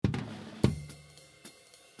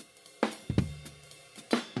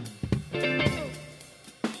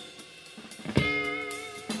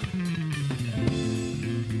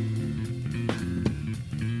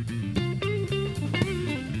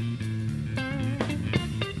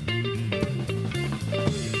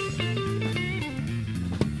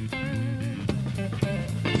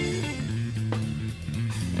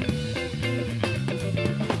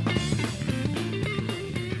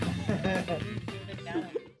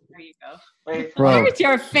Wait, Pro. There's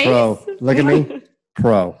your face. Pro. Look at me.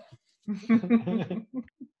 Pro.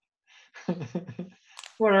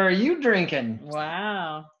 what are you drinking?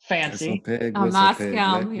 Wow. Fancy. Pig, A whistle pig,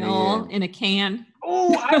 Moscow let me Mule in. in a can.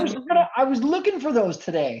 Oh, I was looking for those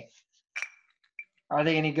today. Are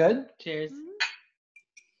they any good? Cheers.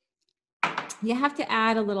 You have to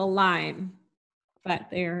add a little lime, but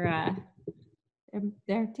they're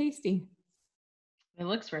tasty. It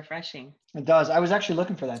looks refreshing. It does. I was actually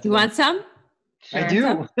looking for that today. You want some? I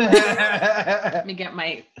do. Let me get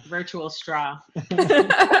my virtual straw.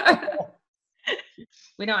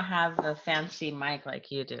 We don't have the fancy mic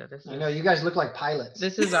like you do. I know you guys look like pilots.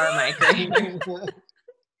 This is our mic.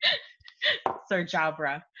 It's our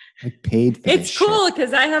Jabra. I paid for this It's cool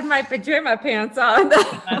because I have my pajama pants on.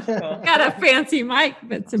 That's cool. Got a fancy mic,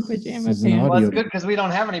 but some pajama This is pants. an Well, audio. it's good because we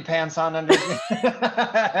don't have any pants on under. Is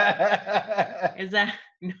that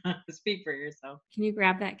no, speak for yourself? Can you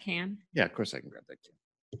grab that can? Yeah, of course I can grab that can.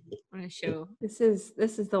 I want to show. This is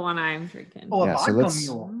the one I'm drinking. Oh, a Yeah, so vodka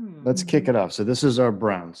mule. Let's kick it off. So this is our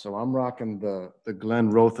brown. So I'm rocking the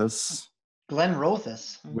Glen Rothus, Glen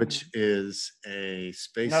Rothus. which is a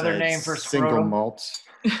space Another name for single scrotum. malt.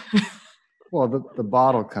 Well, the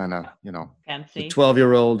bottle kind of, the Fancy.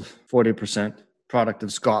 12-year-old, 40% product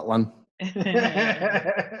of Scotland.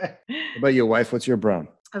 What about your wife? What's your brown?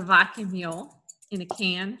 A vodka mule in a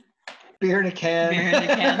can. Beer in a can. Beer in a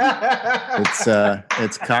can.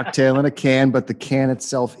 It's cocktail in a can, but the can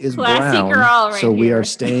itself is Classy brown. girl right so we here. are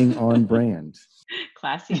staying on brand.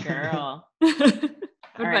 Classy girl.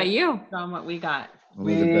 What about right. you? Show 'em what we got.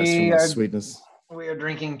 Only the best from We the are- sweetness. We are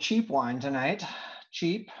drinking cheap wine tonight.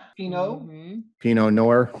 Cheap Pinot Mhm. Pinot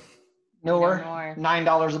Noir. Noir, Noir.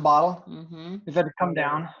 $9 a bottle. Mhm. We've had to come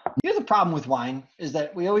down. Here's the problem with wine is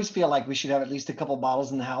that we always feel like we should have at least a couple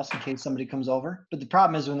bottles in the house in case somebody comes over. But the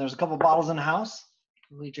problem is when there's a couple bottles in the house,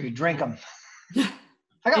 we drink them.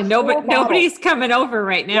 I got And four bottles. nobody's coming over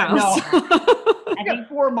right now. no. so- I got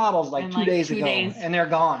 4 bottles like In 2 like days 2 ago, days. and they're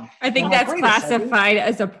gone. I think I'm like, that's wait a second. classified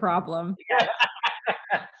as a problem.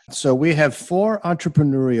 So we have 4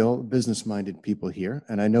 entrepreneurial, business-minded people here,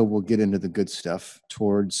 and I know we'll get into the good stuff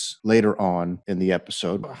towards later on in the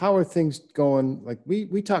episode. How are things going? Like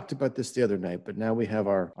we talked about this the other night, but now we have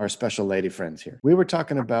our special lady friends here. We were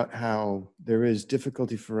talking about how there is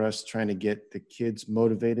difficulty for us trying to get the kids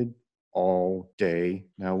motivated all day.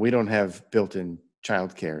 Now, we don't have built-in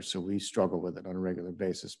childcare, so we struggle with it on a regular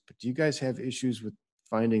basis. But do you guys have issues with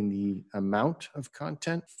finding the amount of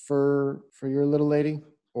content for your little lady?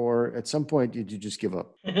 Or at some point, did you just give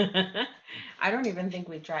up? I don't even think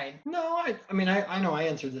we tried. No, I mean, I know I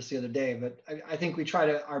answered this the other day, but I think we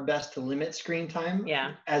try our best to limit screen time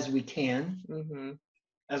Yeah. as we can, Mhm.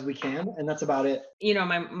 and that's about it. You know,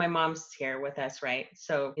 my mom's here with us, right?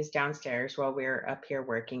 So he's downstairs while we're up here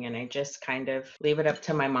working, and I just kind of leave it up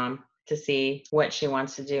to my mom to see what she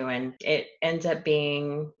wants to do. And it ends up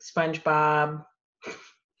being SpongeBob,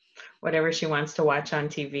 whatever she wants to watch on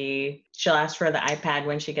TV. She'll ask for the iPad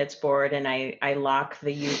when she gets bored, and I lock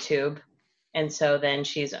the YouTube. And so then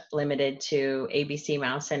she's limited to ABC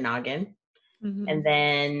Mouse and Noggin. Mhm. And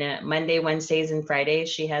then Monday, Wednesdays, and Fridays,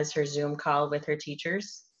 she has her Zoom call with her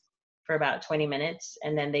teachers for about 20 minutes.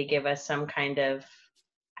 And then they give us some kind of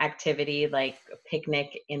activity like a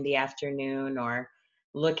picnic in the afternoon, or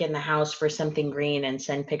look in the house for something green and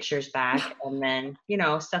send pictures back. And then,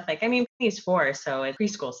 stuff like, he's 4, so it's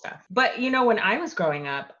preschool stuff. But, when I was growing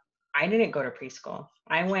up, I didn't go to preschool.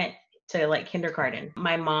 I went to like kindergarten.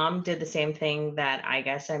 My mom did the same thing that I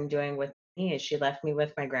guess I'm doing with me, is she left me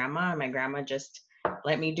with my grandma, and my grandma just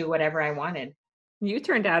let me do whatever I wanted. You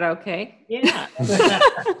turned out okay. Yeah.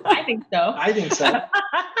 I think so. I think so.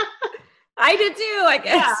 I did too, I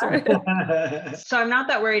guess. So I'm not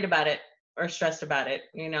that worried about it or stressed about it.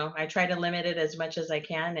 I try to limit it as much as I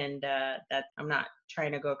can, and that I'm not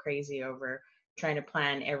trying to go crazy over trying to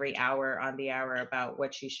plan every hour on the hour about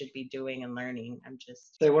what she should be doing and learning. I'm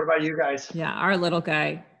just. Say, what about you guys? Yeah, our little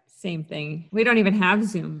guy, same thing. We don't even have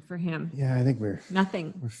Zoom for him. Yeah, I think we're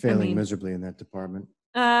Nothing. failing miserably in that department.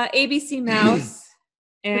 ABC Mouse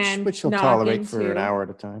and Which he'll Noggin tolerate for an too, hour at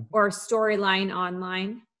a time. or Storyline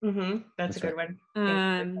Online. That's a good one. Thanks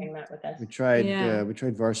for saying that with us. We tried Yeah.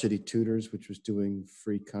 Varsity Tutors, which was doing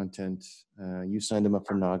free content. You signed him up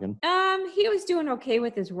for Noggin. He was doing okay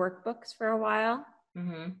with his workbooks for a while.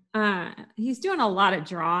 He's doing a lot of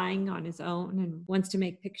drawing on his own and wants to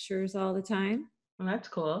make pictures all the time. Well, that's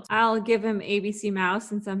cool. I'll give him ABC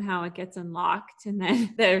Mouse and somehow it gets unlocked, and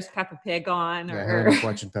then there's Peppa Pig on, Yeah, I or ended up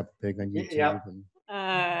watching Peppa Pig on YouTube. Yep.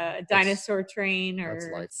 And Dinosaur Train, that's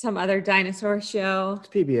or life. some other dinosaur show. it's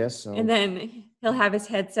PBS, so And then he'll have his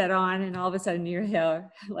headset on, and all of a sudden you hear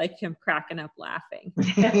like him cracking up laughing.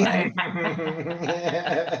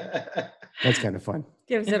 That's kind of fun.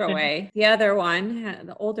 Gives it away. The other one,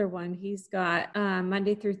 the older one, he's got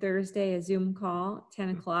Monday through Thursday a Zoom call, 10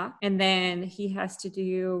 o'clock. And then he has to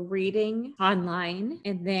do reading online.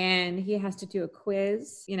 And then he has to do a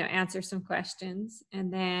quiz, answer some questions.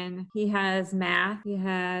 And then he has math, he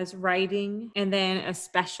has writing, and then a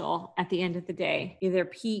special at the end of the day, either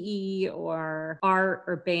PE or art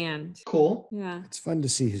or band. Cool. Yeah. It's fun to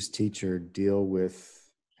see his teacher deal with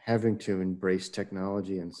having to embrace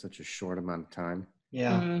technology in such a short amount of time.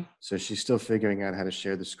 Yeah. Mm-hmm. So she's still figuring out how to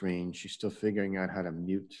share the screen. She's still figuring out how to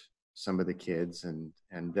mute some of the kids, and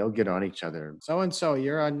they'll get on each other. So-and-so,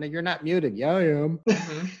 you're not muted. Yeah, I am.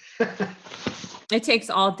 It takes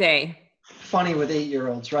all day. Funny with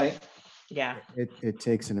 8-year-olds, right? Yeah. It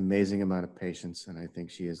takes an amazing amount of patience, and I think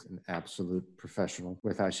she is an absolute professional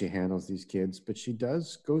with how she handles these kids. But she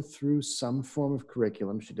does go through some form of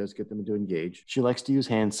curriculum. She does get them to engage. She likes to use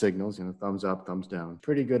hand signals, thumbs up, thumbs down.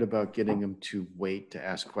 Pretty good about getting them to wait to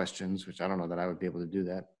ask questions, which I don't know that I would be able to do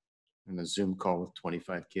that in a Zoom call with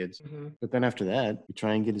 25 kids. Mm-hmm. But then after that, we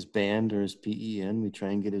try and get his band or his PE in. We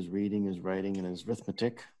try and get his reading, his writing, and his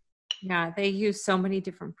arithmetic. Yeah, they use so many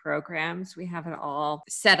different programs. We have it all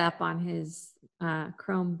set up on his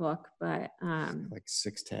Chromebook, but Like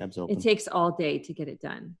 6 tabs open. it takes all day to get it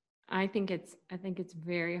done. I think it's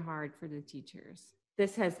very hard for the teachers.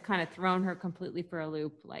 This has kind of thrown her completely for a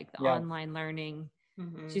loop, like the online learning.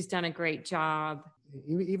 Mm-hmm. She's done a great job.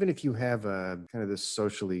 Even if you have a kind of this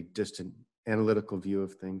socially distant analytical view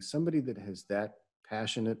of things, somebody that has that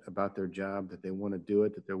passionate about their job, that they want to do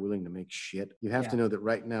it, that they're willing to make shit. You have to know that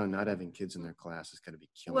right now, not having kids in their class is going to be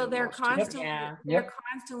killing. Well, they're most teachers.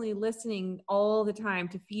 constantly listening all the time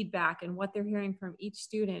to feedback and what they're hearing from each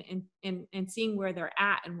student, and seeing where they're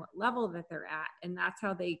at and what level that they're at, and that's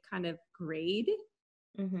how they kind of grade.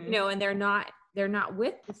 Mm-hmm. And they're not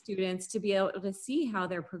with the students to be able to see how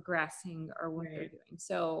they're progressing or what they're doing.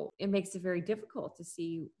 So it makes it very difficult to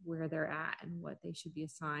see where they're at and what they should be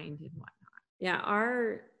assigned and whatnot. Yeah,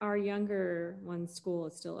 our younger one's school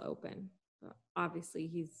is still open. But obviously,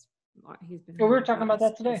 he's been. We were talking about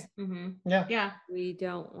that today. Mm-hmm. Yeah. We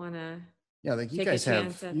don't want to. Yeah, like you Take a guys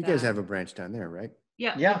chance at guys that. have a branch down there, right?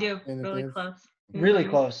 Yeah, we do. And Really they've- close. Really Mhm.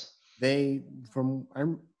 close.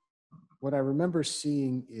 What I remember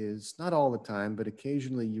seeing is not all the time, but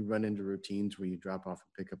occasionally you run into routines where you drop off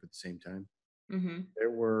and pick up at the same time. Mm-hmm.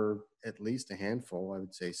 There were at least a handful, I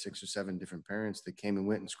would say 6 or 7 different parents that came and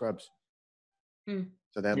went in scrubs.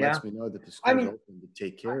 So that lets me know that the school's open to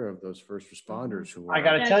take care of those first responders who are. I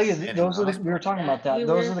got to tell you, in those are and we were talking about that. We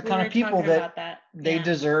Those were- are the we kind were of people talking that about they Yeah.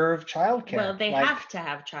 deserve childcare. Well, they Like, have to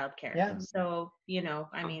have childcare. Yeah. So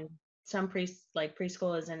I mean, some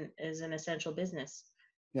preschool is an essential business.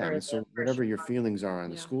 Yeah, for and the so first whatever your responders. feelings are on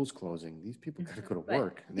the Yeah. school's closing, these people got to go to But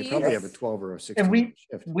work. And they these- probably have a 12 or a 16 we-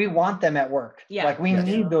 shift. We want them at work. Yeah. Like we Yes.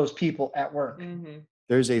 need those people at work. Mm-hmm.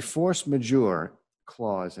 There's a force majeure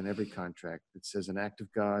clause in every contract that says an act of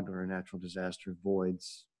God or a natural disaster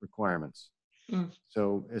voids requirements. Mm.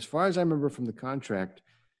 So as far as I remember from the contract,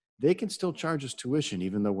 they can still charge us tuition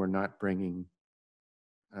even though we're not bringing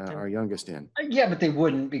our youngest in. Yeah, but they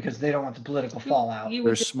wouldn't because they don't want the political fallout. You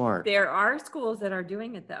They're would just, smart. There are schools that are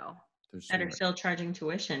doing it though. They're that are smart. still charging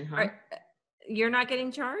tuition, huh? You're not getting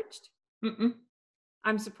charged? Mm-mm.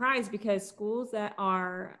 I'm surprised because schools that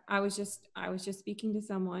are, I was just speaking to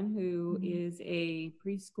someone who is a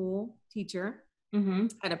preschool teacher Mm-hmm.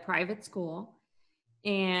 at a private school,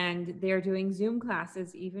 and they're doing Zoom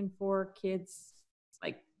classes even for kids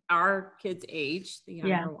like our kids' age, the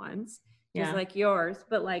younger ones, just like yours,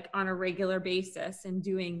 but like on a regular basis, and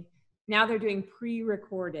now they're doing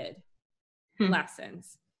pre-recorded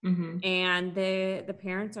lessons, and the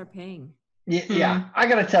parents are paying. Yeah, I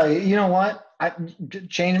got to tell you, you know what? I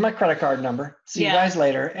changed my credit card number. See you guys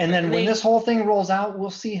later. And then when this whole thing rolls out, we'll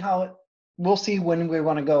see when we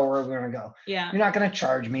want to go or where we're going to go. Yeah. You're not going to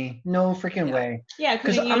charge me. No freaking way. Yeah.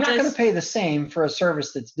 Because I'm not going to pay the same for a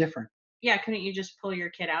service that's different. Yeah. Couldn't you just pull your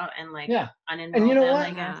kid out and Yeah. unenroll And you know them, what?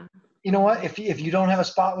 I guess? You know what? If you don't have a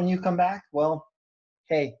spot when you come back, well,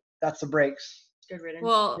 hey, that's the breaks. Good riddance.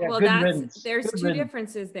 Well, Yeah, good riddance. there's Good two riddance.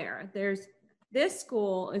 differences there. This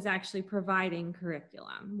school is actually providing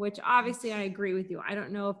curriculum, which obviously I agree with you. I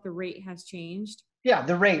don't know if the rate has changed. Yeah,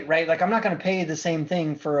 the rate, right? Like I'm not going to pay the same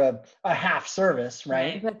thing for a half service,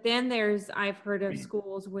 right? But then I've heard of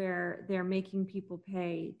schools where they're making people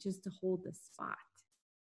pay just to hold the spot,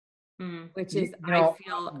 which is, You know, I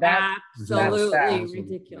feel that's absolutely sad.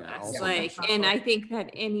 ridiculous. Yeah. Like, and I think that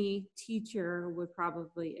any teacher would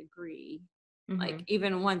probably agree Like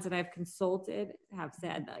even ones that I've consulted have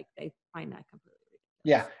said like they find that completely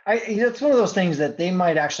Yeah, it's one of those things that they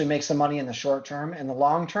might actually make some money in the short term. In the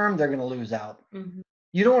long term, they're going to lose out. ridiculous.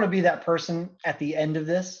 You don't want to be that person at the end of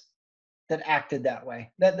this that acted that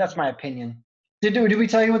way. That's my opinion. Did we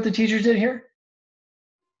tell you what the teachers did here?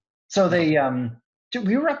 So they dude,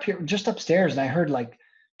 we were up here just upstairs, and I heard like,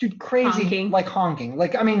 dude, crazy honking.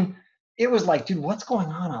 Like, I mean, it was like, dude, what's going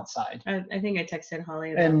on outside? I think I texted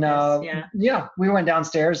Holly about And this. yeah, we went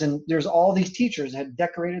downstairs, and there's all these teachers that had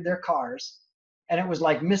decorated their cars, and it was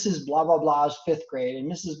like Mrs. Blah blah blah's 5th grade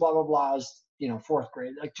and Mrs. Blah blah blah's 4th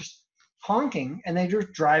grade, like just honking, and they were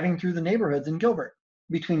driving through the neighborhoods in Gilbert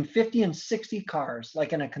between 50 and 60 cars,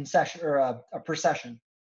 like in a concession or a procession.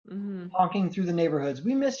 Honking through the neighborhoods.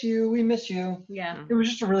 We miss you. We miss you. Yeah. It was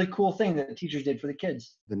just a really cool thing that the teachers did for the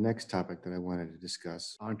kids. The next topic that I wanted to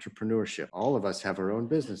discuss, entrepreneurship. All of us have our own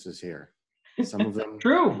businesses here. Some of them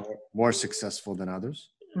True. more successful than others.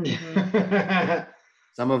 Is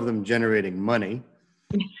Some of them generating money.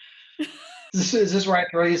 this where I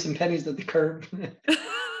throw you some pennies at the curb?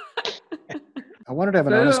 I wanted to have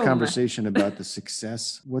an honest Boom. conversation about the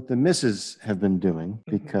success, what the misses have been doing,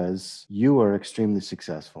 because you are extremely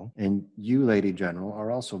successful and you, Lady General,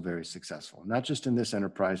 are also very successful, not just in this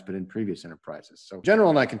enterprise, but in previous enterprises. So General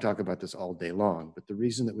and I can talk about this all day long, but the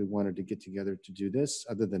reason that we wanted to get together to do this,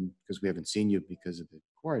 other than because we haven't seen you because of the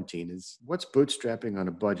quarantine, is what's bootstrapping on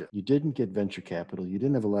a budget? You didn't get venture capital. You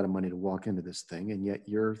didn't have a lot of money to walk into this thing, and yet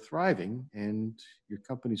you're thriving and your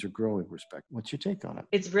companies are growing. Respect. What's your take on it?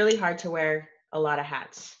 It's really hard to wear a lot of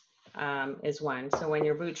hats, is one. So when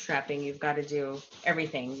you're bootstrapping, you've got to do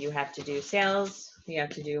everything. You have to do sales, you have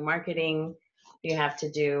to do marketing, you have to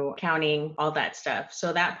do accounting, all that stuff.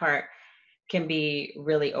 So that part can be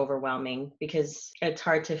really overwhelming because it's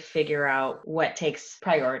hard to figure out what takes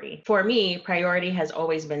priority. For me, priority has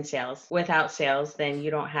always been sales. Without sales, then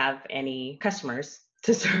you don't have any customers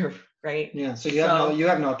to serve. Right. Yeah. So you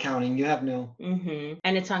have no accounting. You have no.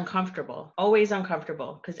 And it's uncomfortable, always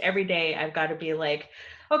uncomfortable, because every day I've got to be like,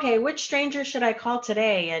 okay, which stranger should I call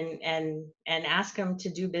today and ask them to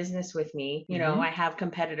do business with me? I have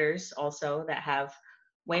competitors also that have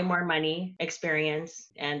way more money, experience,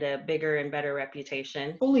 and a bigger and better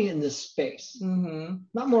reputation. Only in this space.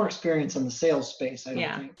 Not more experience in the sales space, I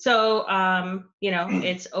don't think. So,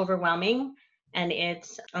 it's overwhelming and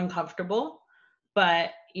it's uncomfortable. But,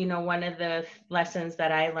 one of the lessons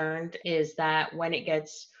that I learned is that when it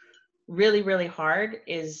gets really, really hard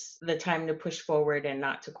is the time to push forward and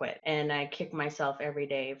not to quit. And I kick myself every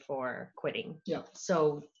day for quitting. Yeah.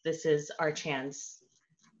 So this is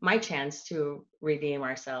my chance to redeem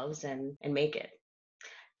ourselves and make it.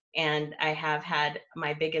 And I have had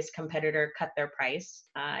my biggest competitor cut their price,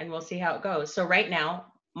 and we'll see how it goes. So right now,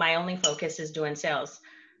 my only focus is doing sales.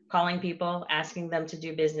 Calling people, asking them to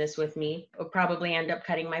do business with me. Will probably end up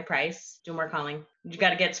cutting my price, do more calling. You got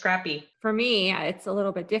to get scrappy. For me, it's a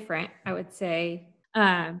little bit different, I would say,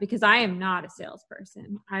 because I am not a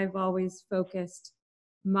salesperson. I've always focused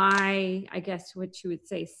I guess what you would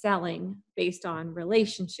say, selling based on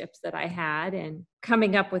relationships that I had and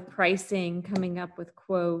coming up with pricing, coming up with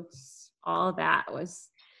quotes. All that was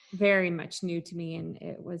very much new to me. And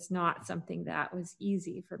it was not something that was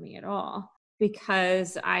easy for me at all,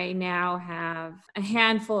 because I now have a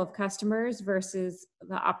handful of customers versus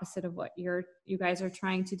the opposite of what you guys are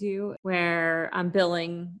trying to do, where I'm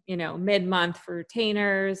billing, mid-month for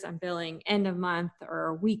retainers, I'm billing end of month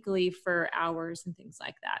or weekly for hours and things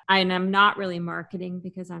like that. And I'm not really marketing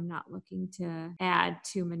because I'm not looking to add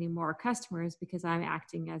too many more customers, because I'm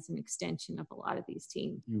acting as an extension of a lot of these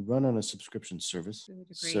teams. You run on a subscription service.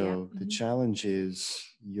 So the challenge is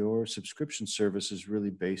your subscription service is really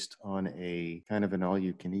based on a kind of an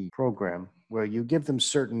all-you-can-eat program where you give them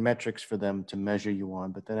certain metrics for them to measure you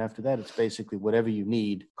on. But then after that, it's basically whatever you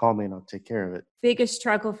need, call me and I'll take care of it. Biggest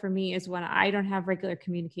struggle for me is when I don't have regular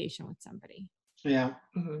communication with somebody. Yeah.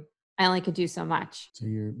 I only could do so much. So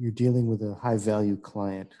you're dealing with a high value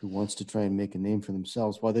client who wants to try and make a name for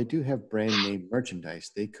themselves. While they do have brand name merchandise,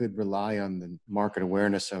 they could rely on the market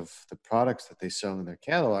awareness of the products that they sell in their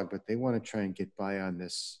catalog, but they want to try and get by on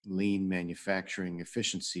this lean manufacturing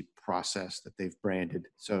efficiency process that they've branded.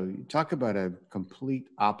 So you talk about a complete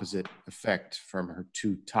opposite effect from her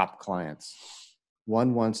two top clients.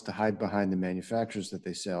 One wants to hide behind the manufacturers that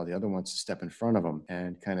they sell. The other wants to step in front of them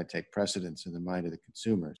and kind of take precedence in the mind of the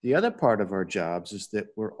consumers. The other part of our jobs is that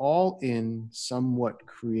we're all in somewhat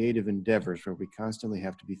creative endeavors where we constantly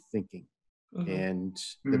have to be thinking. And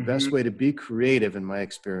the best way to be creative, in my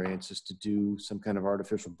experience, is to do some kind of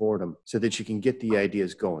artificial boredom so that you can get the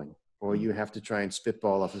ideas going. or you have to try and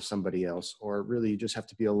spitball off of somebody else, or really you just have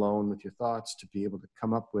to be alone with your thoughts to be able to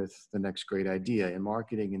come up with the next great idea in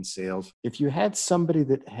marketing and sales. If you had somebody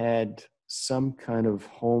that had some kind of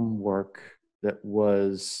homework that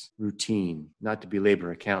was routine, not to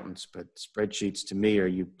belabor accountants, but spreadsheets to me are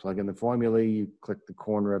you plug in the formula, you click the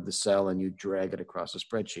corner of the cell and you drag it across a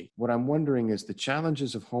spreadsheet. What I'm wondering is the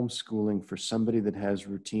challenges of homeschooling for somebody that has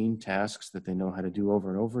routine tasks that they know how to do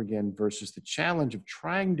over and over again versus the challenge of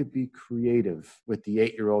trying to be creative with the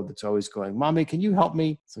 8-year-old that's always going, Mommy, can you help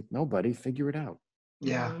me? It's like, no, buddy, figure it out.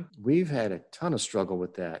 Yeah. We've had a ton of struggle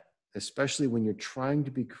with that, especially when you're trying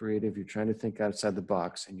to be creative, you're trying to think outside the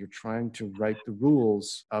box, and you're trying to write the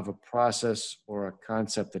rules of a process or a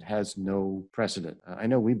concept that has no precedent. I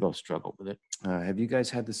know we both struggle with it. Have you guys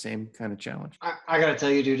had the same kind of challenge? I got to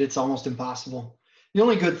tell you, dude, it's almost impossible. The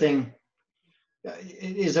only good thing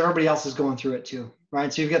is everybody else is going through it too,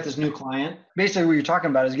 right? So you've got this new client. Basically, what you're talking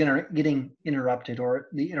about is getting interrupted or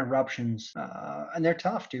the interruptions, and they're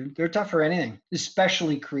tough, dude. They're tough for anything,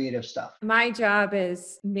 especially creative stuff. My job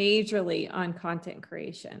is majorly on content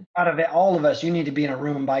creation. Out of it, all of us, you need to be in a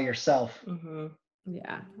room by yourself. Mm-hmm.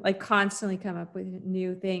 Yeah, like constantly come up with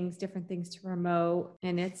new things, different things to promote,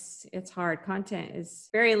 and it's hard. Content is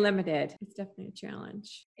very limited. It's definitely a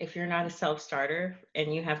challenge. If you're not a self-starter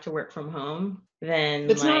and you have to work from home, then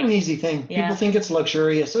It's not an easy thing. Yeah. People think it's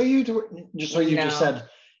luxurious. So you just No. said,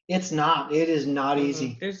 it's not. It is not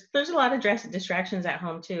easy. There's a lot of distractions at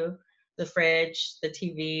home too. The fridge, the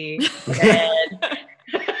TV, the bed.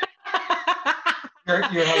 Your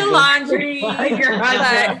The husband. laundry, Your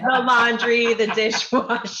husband, the laundry, the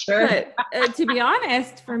dishwasher. But to be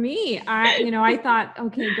honest, for me, I thought,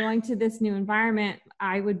 okay, going to this new environment,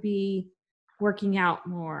 I would be working out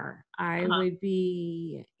more. I would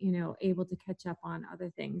be, able to catch up on other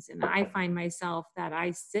things. And I find myself that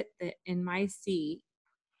I sit in my seat,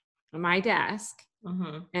 on my desk,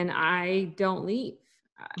 and I don't leave.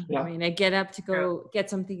 Yeah. I mean, I get up to go get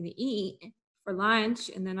something to eat for lunch,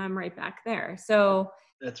 and then I'm right back there. So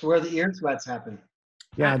That's where the ear sweats happen.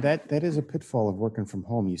 Yeah, that is a pitfall of working from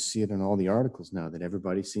home. You see it in all the articles now that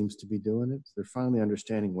everybody seems to be doing it. They're finally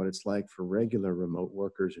understanding what it's like for regular remote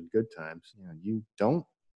workers in good times. You don't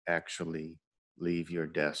actually leave your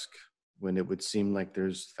desk when it would seem like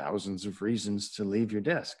there's thousands of reasons to leave your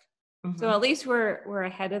desk. So at least we're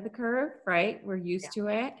ahead of the curve, right? We're used to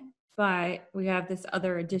it, but we have this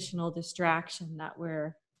other additional distraction that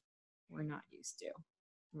we're not used to,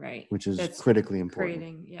 right? Which is That's critically important.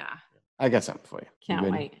 creating, I got something for you. Can't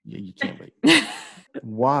ready? wait. You can't wait.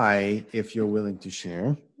 Why, if you're willing to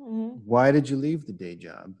share, why did you leave the day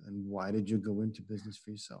job and why did you go into business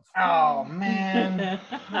for yourself? Oh, man. That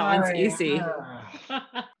one's easy.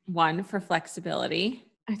 One, for flexibility.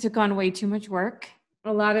 I took on way too much work.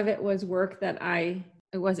 A lot of it was work that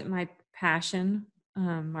it wasn't my passion.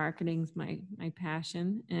 Marketing's my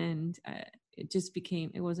passion. And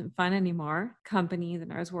it wasn't fun anymore. Company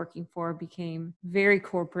that I was working for became very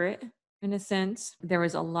corporate in a sense. There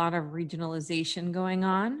was a lot of regionalization going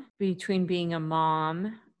on between being a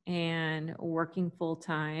mom and working full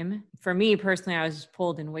time. For me personally, I was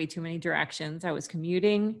pulled in way too many directions. I was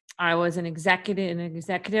commuting. I was in an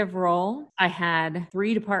executive role. I had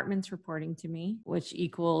 3 departments reporting to me, which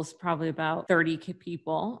equals probably about 30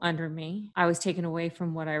 people under me. I was taken away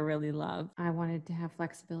from what I really love. I wanted to have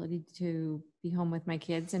flexibility to be home with my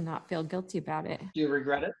kids and not feel guilty about it. Do you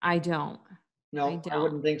regret it? I don't. No, I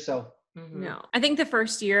wouldn't think so. No, I think the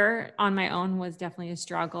first year on my own was definitely a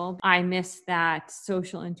struggle. I missed that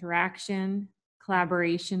social interaction,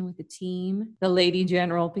 collaboration with the team. The lady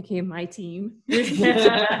general became my team. There's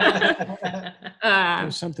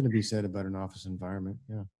something to be said about an office environment.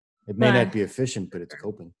 Yeah. It may not be efficient, but it's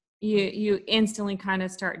coping. You instantly kind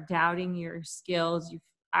of start doubting your skills.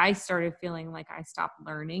 I started feeling like I stopped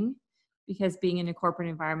learning because being in a corporate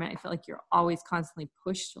environment, I feel like you're always constantly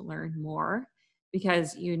pushed to learn more,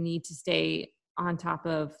 because you need to stay on top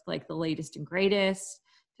of like the latest and greatest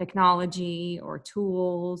technology or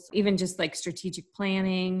tools, even just like strategic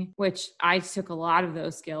planning, which I took a lot of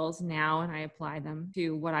those skills now and I apply them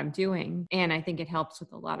to what I'm doing. And I think it helps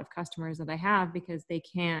with a lot of customers that I have, because they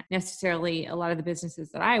can't necessarily, a lot of the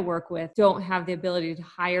businesses that I work with don't have the ability to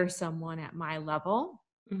hire someone at my level.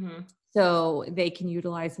 So they can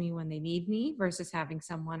utilize me when they need me versus having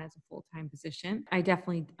someone as a full-time position. I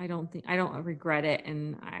don't regret it.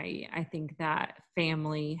 And I think that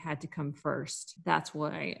family had to come first. That's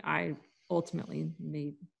why I ultimately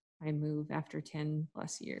made my move after 10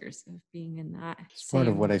 plus years of being in that. It's part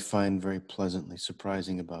of what I find very pleasantly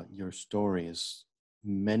surprising about your story is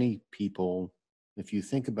many people If you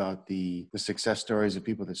think about the success stories of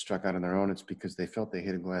people that struck out on their own, it's because they felt they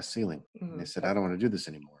hit a glass ceiling. And they said, I don't want to do this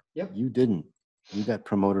anymore. Yep. You didn't. You got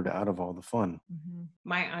promoted out of all the fun.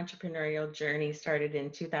 My entrepreneurial journey started in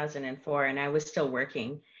 2004, and I was still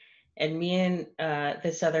working. And me and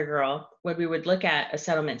this other girl, when we would look at a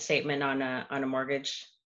settlement statement on a mortgage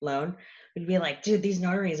loan, we'd be like, dude, these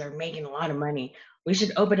notaries are making a lot of money. We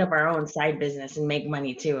should open up our own side business and make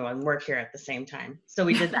money too and work here at the same time. So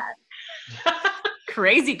we did that.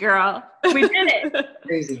 Crazy girl. We did it.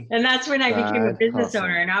 Crazy. And that's when I became a Side business hustle.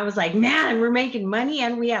 owner. And I was like, man, we're making money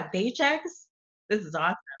and we have paychecks. This is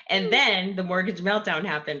awesome. And then the mortgage meltdown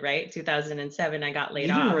happened, right? 2007, I got laid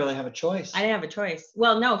You off. didn't really have a choice. I didn't have a choice.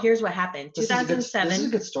 Well, no, here's what happened. This is a good- 2007. This is a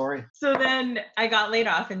good story. So then I got laid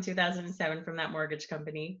off in 2007 from that mortgage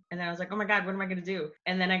company. And then I was like, oh my God, what am I going to do?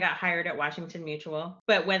 And then I got hired at Washington Mutual.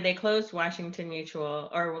 But when they closed Washington Mutual,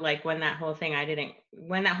 or like when that whole thing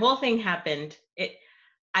happened,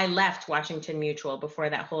 I left Washington Mutual before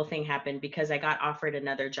that whole thing happened because I got offered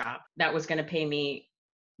another job that was going to pay me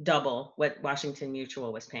double what Washington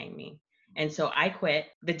Mutual was paying me. And so I quit.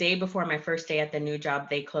 The day before my first day at the new job,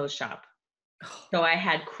 they closed shop. So I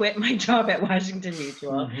had quit my job at Washington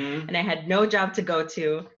Mutual Mhm. and I had no job to go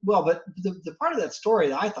to. Well, but the part of that story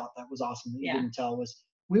that I thought that was awesome that you Yeah. didn't tell was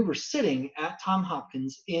we were sitting at Tom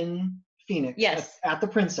Hopkins in Phoenix Yes. at the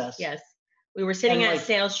Princess. Yes. We were sitting And, at like,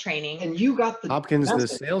 sales training. And you got the Hopkins, the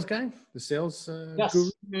message. sales guy? The sales Yes. guru?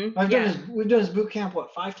 Mhm. We've done his boot camp,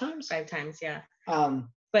 what, 5 times? 5 times. Yeah. But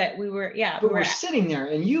But we were, yeah. we're sitting there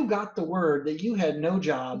and you got the word that you had no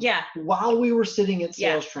job Yeah. while we were sitting at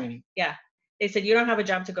Yeah. sales training. They said, you don't have a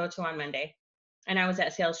job to go to on Monday. And I was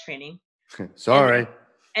at sales training. Sorry.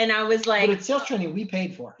 And I was But like, it's sales training we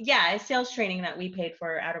paid for. yeah, it's sales training that we paid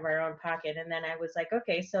for out of our own pocket. And then I was like,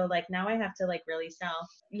 okay, so like now I have to like really sell.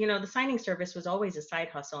 You know, the signing service was always a side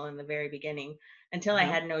hustle in the very beginning until I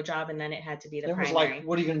Mhm. had no job, and then it had to be the It was primary. like,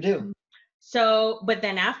 what are you going to do? So, but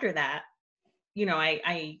then after that, you know,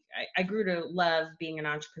 I grew to love being an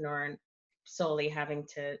entrepreneur and solely having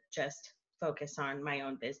to just focus on my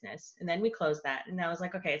own business. And then we closed that, and I was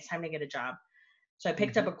like, okay, it's time to get a job. So I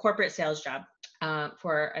picked up a corporate sales job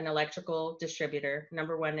for an electrical distributor,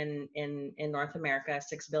 number one in North America,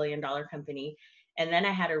 $6 billion company. And then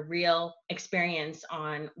I had a real experience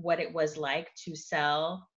on what it was like to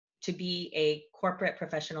sell, to be a corporate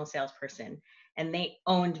professional salesperson. And they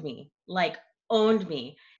owned me, like owned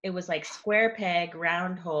me. It was like square peg,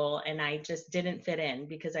 round hole. And I just didn't fit in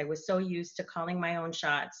because I was so used to calling my own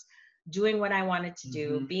shots, doing what I wanted to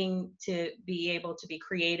do, be able to be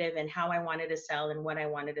creative in how I wanted to sell and what I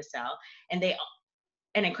wanted to sell.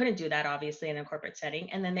 And I couldn't do that obviously in a corporate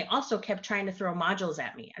setting. And then they also kept trying to throw modules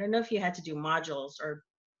at me. I don't know if you had to do modules or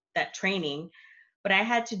that training, but I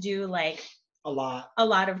had to do like A lot. a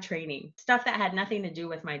lot of training, stuff that had nothing to do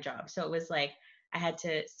with my job. So it was like, I had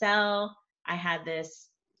to sell. I had this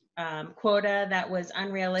quota that was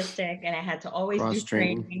unrealistic and I had to always do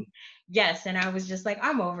Cross-training. training. Yes. And I was just like,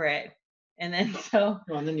 I'm over it. And then, so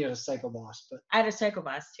Well, and then you had a psycho boss, but I had a psycho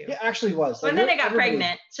boss too. it actually was. And Like, then I got everybody-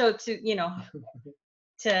 pregnant. So to, you know,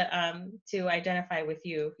 to identify with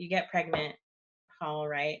you, you get pregnant, all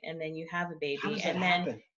right. And then you have a How baby does that and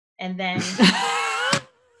happen? then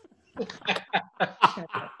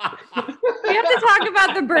We have to talk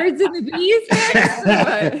about the birds and the bees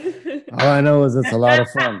next. All I know is it's a lot of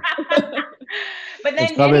fun. but then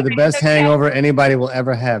It's probably the anyway, best so yeah. hangover anybody will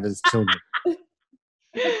ever have as children.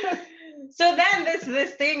 So then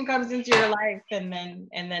this thing comes into your life and then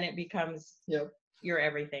it becomes Yep. your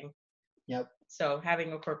everything. Yep. So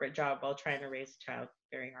having a corporate job while trying to raise a child,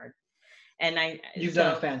 very hard. And You've so,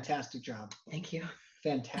 done a fantastic job. thank you.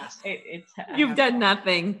 Fantastic. It's You've done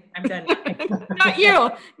nothing. I'm done. Not you.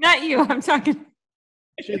 Not you. I'm talking.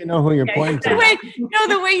 Sure you know who you're Okay. pointing The to.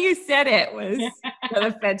 the way you said it was done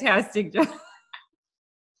a fantastic job.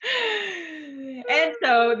 And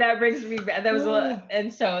so that brings me back. That was a lot.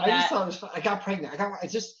 And so I just that thought it was fun. I got pregnant.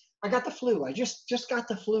 I got the flu. I just got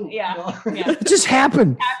the flu. you Yeah. know? Yeah. It just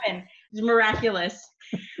happened. happened. It's miraculous.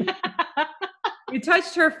 You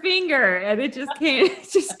touched her finger and it just came. It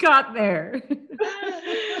just got there.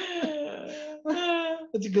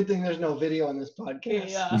 It's a good thing there's no video on this podcast.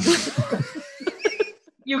 Yeah.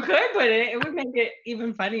 You could put it. It would make it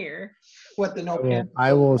even funnier. What the no I will, pan?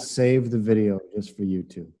 I will save the video just for you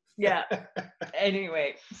two. Yeah.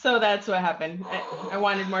 Anyway, so that's what happened. I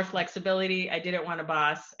wanted more flexibility. I didn't want a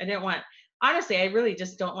boss. Honestly, I really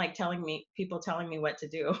just don't like people telling me what to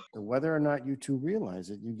do. Whether or not you two realize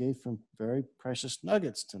it, you gave some very precious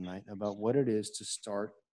nuggets tonight about what it is to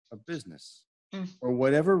start a business. Mm. For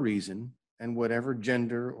whatever reason, and whatever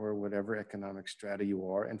gender or whatever economic strata you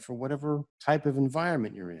are, and for whatever type of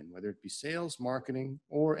environment you're in, whether it be sales, marketing,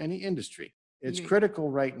 or any industry. It's critical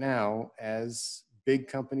right now as big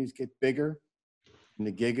companies get bigger and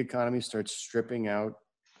the gig economy starts stripping out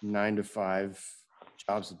 9-to-5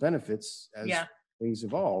 jobs and benefits as things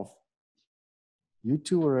evolve. You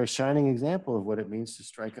two are a shining example of what it means to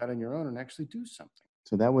strike out on your own and actually do something.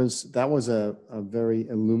 So that was a very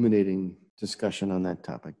illuminating discussion on that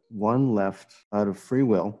topic. One left out of free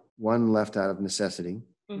will, one left out of necessity.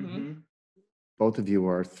 Mm-hmm. Both of you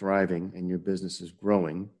are thriving and your business is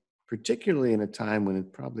growing, particularly in a time when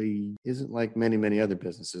it probably isn't like many, many other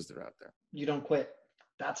businesses that are out there. You don't quit.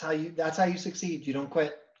 That's how you succeed. You don't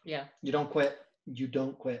quit. Yeah. You don't quit. You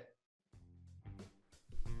don't quit.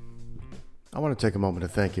 I want to take a moment to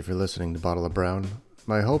thank you for listening to Bottle of Brown.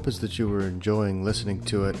 My hope is that you were enjoying listening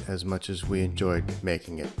to it as much as we enjoyed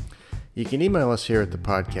making it. You can email us here at the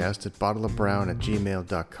podcast at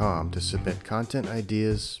bottleofbrown@gmail.com to submit content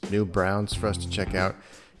ideas, new browns for us to check out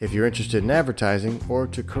if you're interested in advertising, or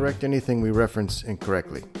to correct anything we reference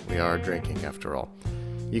incorrectly. We are drinking, after all.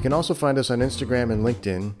 You can also find us on Instagram and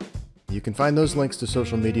LinkedIn. You can find those links to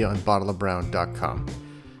social media on bottleofbrown.com.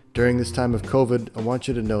 During this time of COVID, I want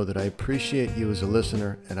you to know that I appreciate you as a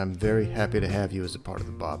listener, and I'm very happy to have you as a part of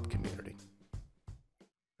the Bob community.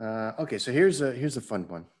 Okay, so here's a fun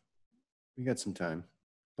one. We got some time.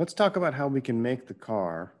 Let's talk about how we can make the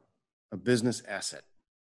car a business asset.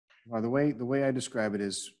 Well, the way I describe it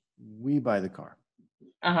is we buy the car.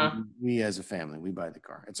 Uh-huh. We as a family, we buy the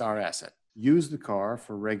car. It's our asset. Use the car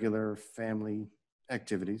for regular family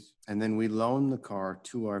activities, and then we loan the car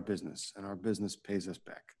to our business, and our business pays us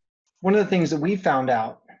back. One of the things that we found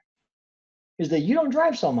out is that you don't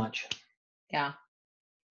drive so much. Yeah.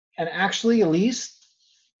 And actually a lease,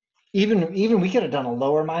 even we could have done a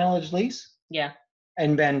lower mileage lease Yeah.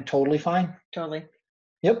 and been totally fine. Totally.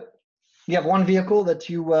 Yep. You have one vehicle that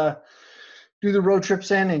you do the road trips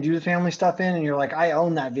in and do the family stuff in, and you're like, I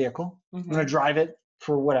own that vehicle. I'm going to drive it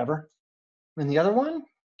for whatever. And the other one,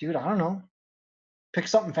 dude, I don't know. Pick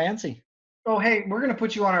something fancy. Oh, hey, we're going to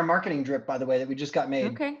put you on our marketing drip, by the way, that we just got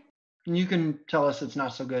made. Okay. And you can tell us it's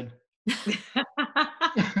not so good.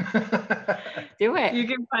 Do it. You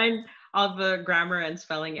can find all the grammar and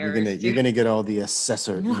spelling errors. You're gonna get all the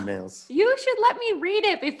assessor emails. You should let me read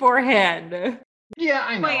it beforehand. Yeah,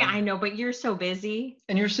 I know. Wait, I know, but you're so busy.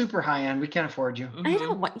 And you're super high end. We can't afford you. I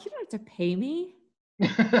don't want, you don't have to pay me.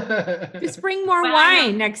 Just Just bring more But I know-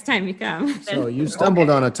 wine next time you come. So you stumbled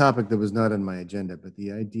on a topic that was not on my agenda, but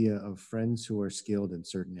the idea of friends who are skilled in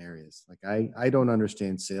certain areas. Like I don't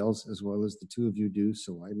understand sales as well as the two of you do,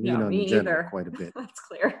 so I lean No, on me the general either. quite a bit. That's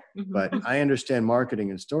clear. But I understand marketing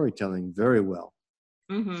and storytelling very well.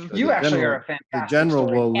 Mm-hmm. So you the actually general- are a fantastic The general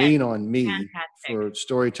story. will lean on me Fantastic. for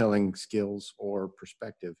storytelling skills or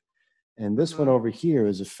perspective. And this one Mhm. over here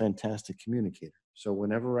is a fantastic communicator. So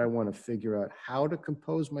whenever I want to figure out how to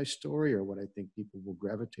compose my story or what I think people will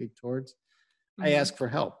gravitate towards, I Mhm. ask for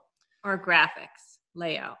help, Or graphics,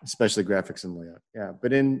 layout. especially graphics and layout. Yeah.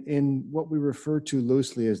 But in what we refer to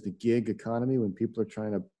loosely as the gig economy, when people are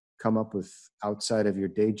trying to come up with outside of your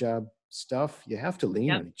day job stuff, you have to lean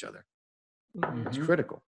Yep. on each other. Mhm. It's Mhm.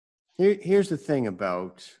 critical. Here's the thing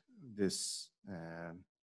about this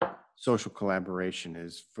social collaboration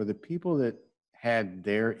is for the people that had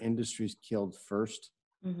their industries killed first,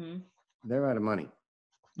 Mhm. they're out of money.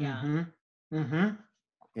 Yeah. Mm-hmm. Mm-hmm.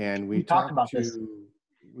 And We talked about this.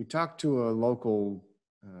 we talked to a local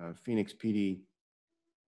Phoenix PD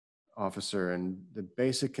officer, and the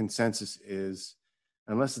basic consensus is,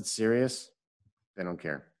 unless it's serious, they don't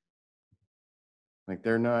care. Like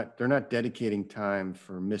they're not dedicating time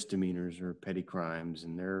for misdemeanors or petty crimes,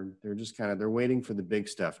 and they're just they're waiting for the big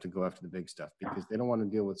stuff to go after the big stuff because they don't want to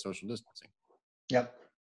deal with social distancing. Yep.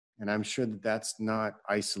 And I'm sure that that's not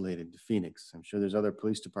isolated to Phoenix. I'm sure there's other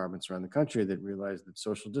police departments around the country that realize that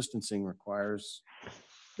social distancing requires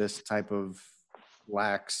this type of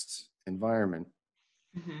laxed environment.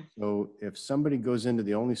 Mhm. So if somebody goes into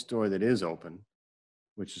the only store that is open,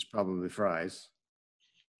 which is probably Fry's,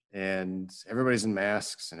 and everybody's in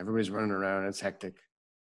masks and everybody's running around and it's hectic,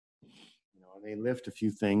 and they lift a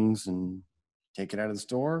few things and take it out of the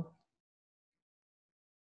store.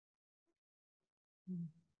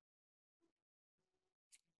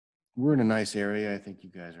 We're in a nice area. I think you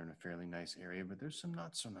guys are in a fairly nice area, but there's some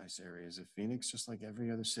not so nice areas of Phoenix, just like every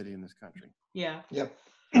other city in this country. Yeah. Yep.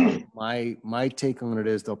 My take on it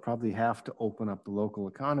is they'll probably have to open up the local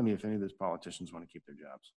economy if any of those politicians want to keep their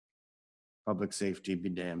jobs. Public safety be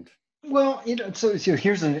damned. Well, so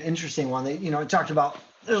here's an interesting one that, it talked about,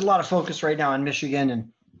 there's a lot of focus right now in Michigan,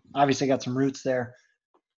 and obviously got some roots there.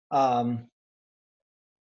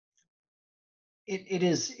 It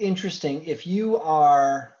is interesting if you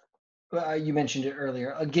are, you mentioned it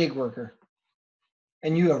earlier, a gig worker,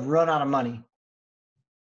 and you have run out of money,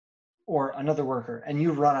 or another worker and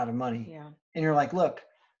you run out of money, Yeah. and you're like, look,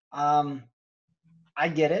 I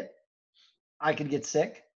get it. I could get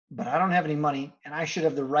sick, but I don't have any money and I should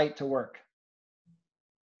have the right to work.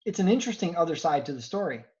 It's an interesting other side to the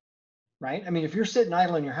story, right? I mean, if you're sitting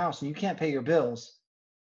idle in your house and you can't pay your bills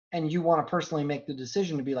and you want to personally make the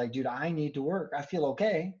decision to be like, dude, I need to work, I feel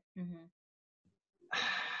okay. Mm-hmm.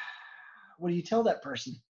 What do you tell that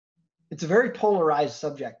person? It's a very polarized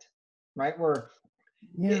subject, right? Where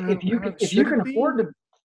if you can afford to,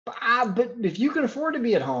 but if you can afford to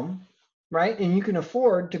be at home, right, and you can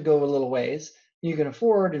afford to go a little ways, you can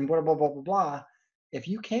afford and blah blah blah blah blah. If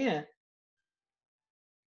you can't,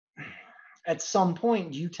 at some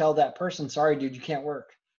point you tell that person, sorry, dude, you can't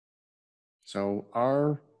work. So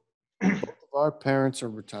both of our parents are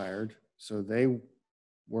retired, so they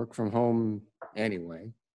work from home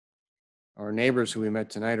anyway. Our neighbors who we met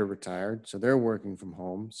tonight are retired, so they're working from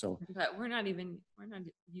home. So, But we're not using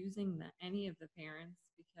any of the parents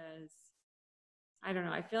because I don't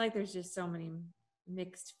know. I feel like there's just so many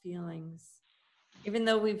mixed feelings. Even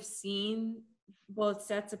though we've seen both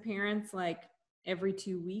sets of parents like every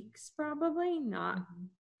 2 weeks, probably not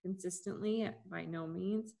consistently by no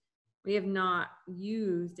means. We have not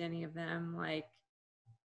used any of them like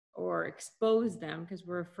or exposed them because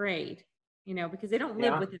we're afraid, because they don't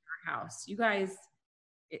live within our house. You guys,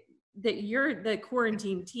 that you're the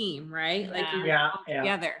quarantine team, right? Yeah. Like you're all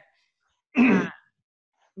together.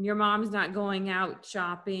 Your mom's not going out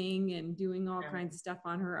shopping and doing all kinds of stuff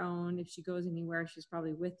on her own. If she goes anywhere, she's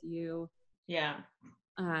probably with you. Yeah.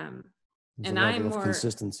 and I'm more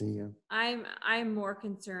consistency. Yeah. I'm more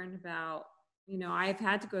concerned about, I've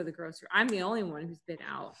had to go to the grocery. I'm the only one who's been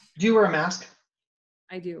out. Do you wear a mask?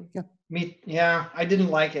 I do. Yeah. I didn't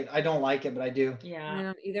like it. I don't like it, but I do. Yeah. I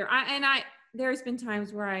don't either. There's been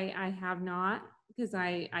times where I have not because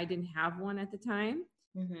I didn't have one at the time.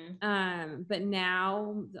 Mm-hmm. But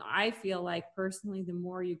now I feel like personally, the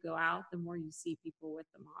more you go out, the more you see people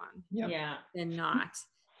with them on. Yeah. Than not.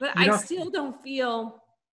 But I still don't feel.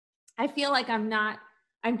 I feel like I'm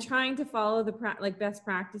trying to follow the best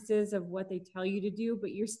practices of what they tell you to do,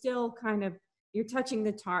 but you're still you're touching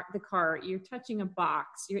the cart, you're touching a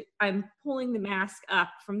box. I'm pulling the mask up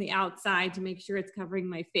from the outside to make sure it's covering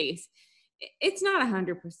my face. It's not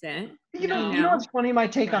 100%. You know what's funny? My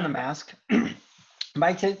take on the mask.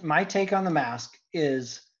 My take on the mask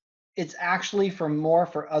is it's actually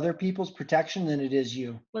for other people's protection than it is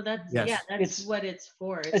you. Well, that's it's what it's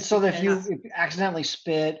for. It's so that if you accidentally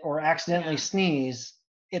spit or accidentally sneeze,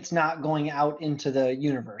 it's not going out into the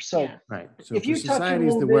universe. So right. So if you touch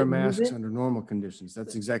societies that wear masks under normal conditions,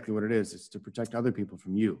 that's exactly what it is. It's to protect other people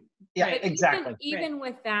from you. Yeah, right. exactly. Even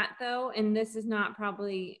with that though, and this is not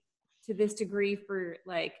probably to this degree for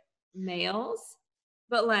like males,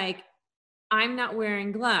 but like I'm not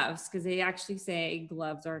wearing gloves because they actually say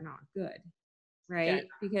gloves are not good, right? Yeah.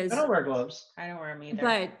 Because I don't wear gloves. I don't wear them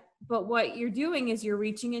either. But what you're doing is you're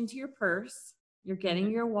reaching into your purse, you're getting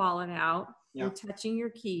your wallet out, Yeah. you're touching your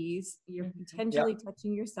keys, you're potentially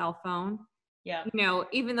touching your cell phone. Yeah.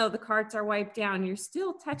 Even though the carts are wiped down, you're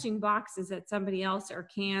still touching boxes that somebody else or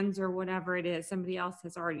cans or whatever it is somebody else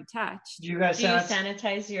has already touched. Do you guys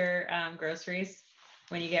sanitize your groceries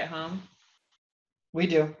when you get home? We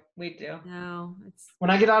do. We do. No, it's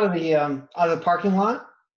when I get out of the parking lot.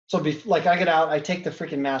 So I get out, I take the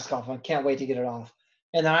freaking mask off. I can't wait to get it off,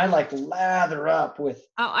 and then I like lather up with.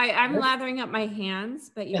 Oh, I'm lathering up my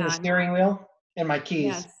hands, but yeah. And the steering wheel and my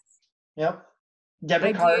keys. Yes. Yep.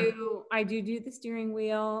 Debit card. I do the steering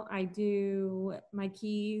wheel. I do my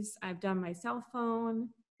keys. I've done my cell phone.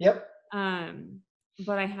 Yep.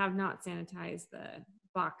 But I have not sanitized the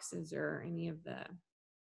boxes or any of the.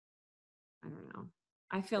 I don't know.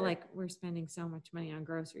 I feel like we're spending so much money on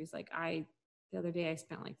groceries. Like the other day I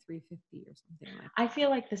spent like $3.50 or something like that. I feel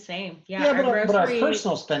like the same. Yeah, but our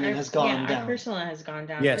personal spending has gone down. Our personal has gone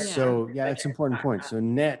down. Yes. So it's an important point. So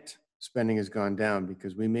net spending has gone down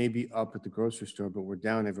because we may be up at the grocery store, but we're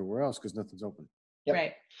down everywhere else because nothing's open. Yep.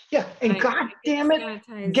 Right. Yeah. And God damn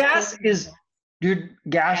it, gas is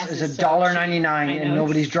 $1.99 and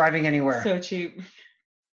nobody's driving anywhere. So cheap.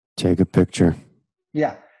 Take a picture.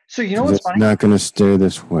 Yeah. So you know what's funny? It's not going to stay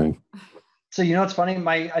this way. So you know what's funny?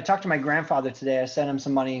 I talked to my grandfather today. I sent him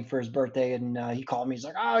some money for his birthday, and he called me. He's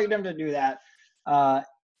like, "Oh, you don't have to do that."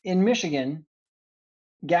 In Michigan,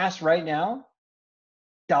 gas right now,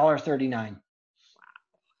 $1.39.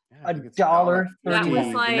 Yeah, $1.39. That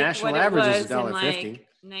was like the national average is $1.50.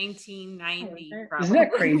 1990. Isn't that probably.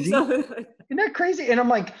 crazy? So, Isn't that crazy? And I'm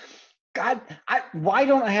like, God, why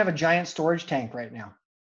don't I have a giant storage tank right now?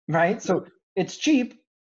 Right? So it's cheap,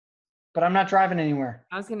 but I'm not driving anywhere.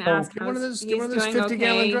 I was going to So ask get how one of he's those- get one of those doing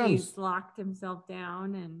 50-gallon okay. drums. He's locked himself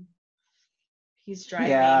down and He's driving.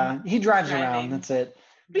 Yeah, he drives around. Driving. That's it.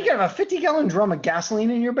 But you got a 50-gallon drum of gasoline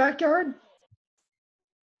in your backyard?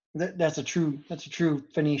 That's a true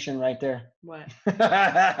Phoenician right there. What? Do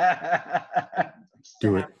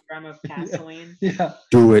To it. have a drum of gasoline. Yeah,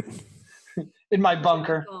 Do it. in my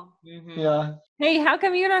bunker. Cool. Mhm. Yeah. Hey, how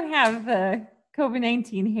come you don't have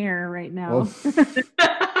COVID-19 hair right now?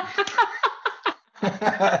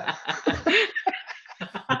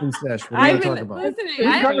 Open sesh. What do you want to talk about? listening.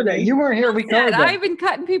 We covered that. You weren't here. We covered that. I've been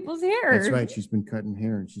cutting people's hair. That's right. She's been cutting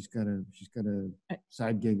hair, and she's got a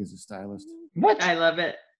side gig as a stylist. What? I love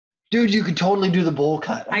it. Dude, you could totally do the bowl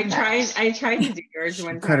cut. I tried to do yours She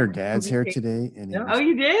one cut her time. dad's hair today, and Yeah. Oh,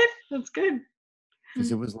 you did? That's good.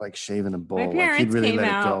 because it was like shaving a My bowl. Like he'd parents really came let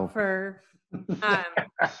it out go. for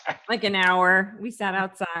like an hour. We sat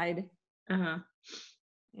outside, Uh-huh.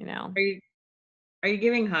 you know. Are you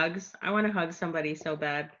giving hugs? I want to hug somebody so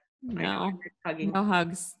bad. I know No, you're hugging. no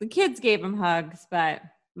hugs. The kids gave him hugs, but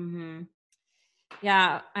Mm-hmm.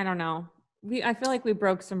 yeah, I don't know. I feel like we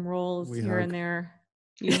broke some rules We here hug. and there.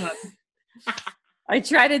 You hug. I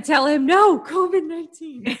try to tell him no,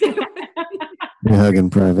 COVID-19. We hug in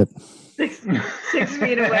private. 6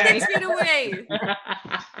 feet away. 6 feet away.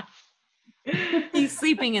 He's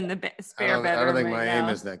sleeping in the spare I bedroom don't think right my now.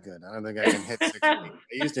 aim is that good. I don't think I can hit 6 feet. I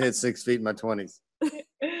used to hit 6 feet in my 20s.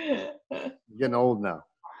 I'm getting old now.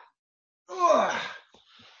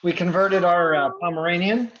 We converted our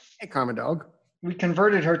Pomeranian. Hey, Karma dog. We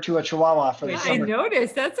converted her to a Chihuahua for the I summer.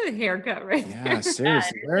 noticed. That's a haircut right Yeah, there.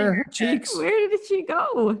 seriously. Where are her cheeks? Where did she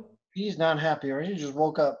go? She's not happy, or she just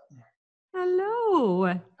woke up.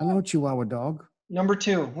 Hello. Hello, Chihuahua dog. Number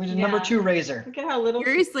 2. We did number Yeah. 2 razor. Look at how little.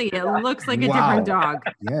 Seriously, it looks like a Wow. different dog.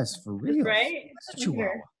 Yes, for real. Right? That's a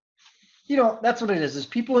Chihuahua. You know, that's what it is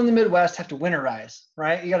people in the Midwest have to winterize,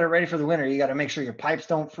 right? You got to ready for the winter. You got to make sure your pipes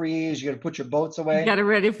don't freeze. You got to put your boats away. You got it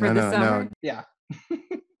ready for the summer. Yeah.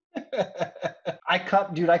 I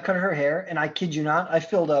cut her hair, and I kid you not, I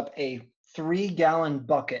filled up a 3-gallon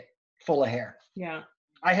bucket full of hair. Yeah.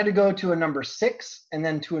 I had to go to a number 6 and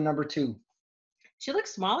then to a number 2. She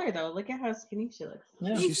looks smaller though. Look at how skinny she looks.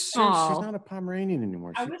 Yeah. She's small. not a Pomeranian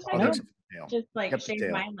anymore. I She wish I products could the tail. Just like Kept the shave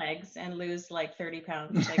tail. my legs and lose like 30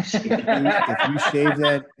 pounds. Like she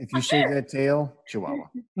If you shave that tail, Chihuahua.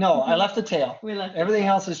 No, I left the tail. we left. Everything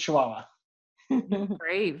else is Chihuahua.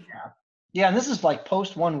 Brave. Yeah, and this is like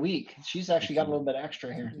post 1 week. She's actually got a little bit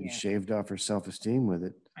extra here. You Yeah. shaved off her self-esteem with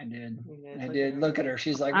it. I did. I Look did. at Look at her.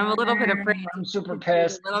 She's like, I'm a little bit afraid. I'm super to do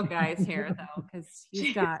pissed. the little guy's hair though, because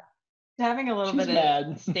he's got. She's having a little She's bit mad.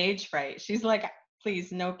 of stage fright. She's like,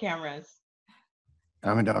 please, no cameras.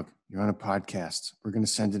 Karma dog, you're on a podcast. We're going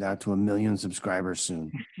to send it out to 1 million subscribers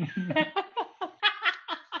soon.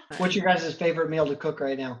 What's your guys' favorite meal to cook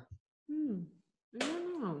right now? I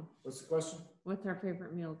don't know. What's the question? What's our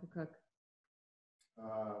favorite meal to cook?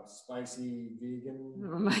 Spicy vegan.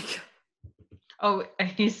 Oh my god. Oh, are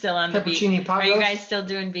you still on the vegan? Peppercini pot Are you roast? guys still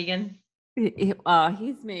doing vegan?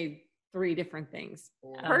 He's made 3 different things.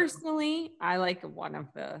 Oh. Personally, I like one of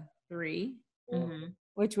the 3, Mm-hmm.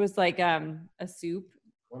 which was like a soup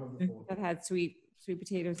One of the 4. that had sweet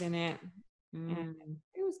potatoes in it, and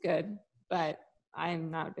it was good. But I'm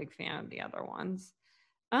not a big fan of the other ones.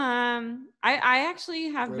 I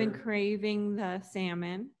actually have been Fritter. craving the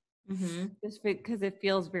salmon Mm-hmm. just because it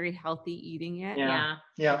feels very healthy eating it. Yeah. Yeah,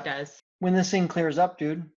 Yeah. it does. When this thing clears up,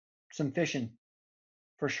 dude, some fishing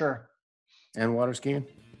for sure. And water skiing?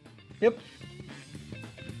 Yep.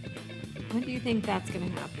 When do you think that's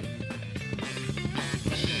going to happen?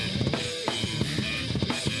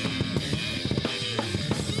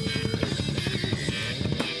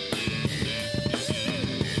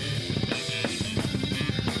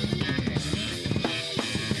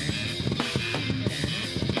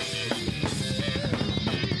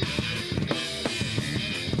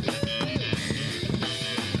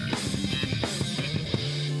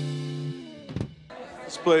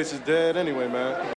 This place is dead anyway, man.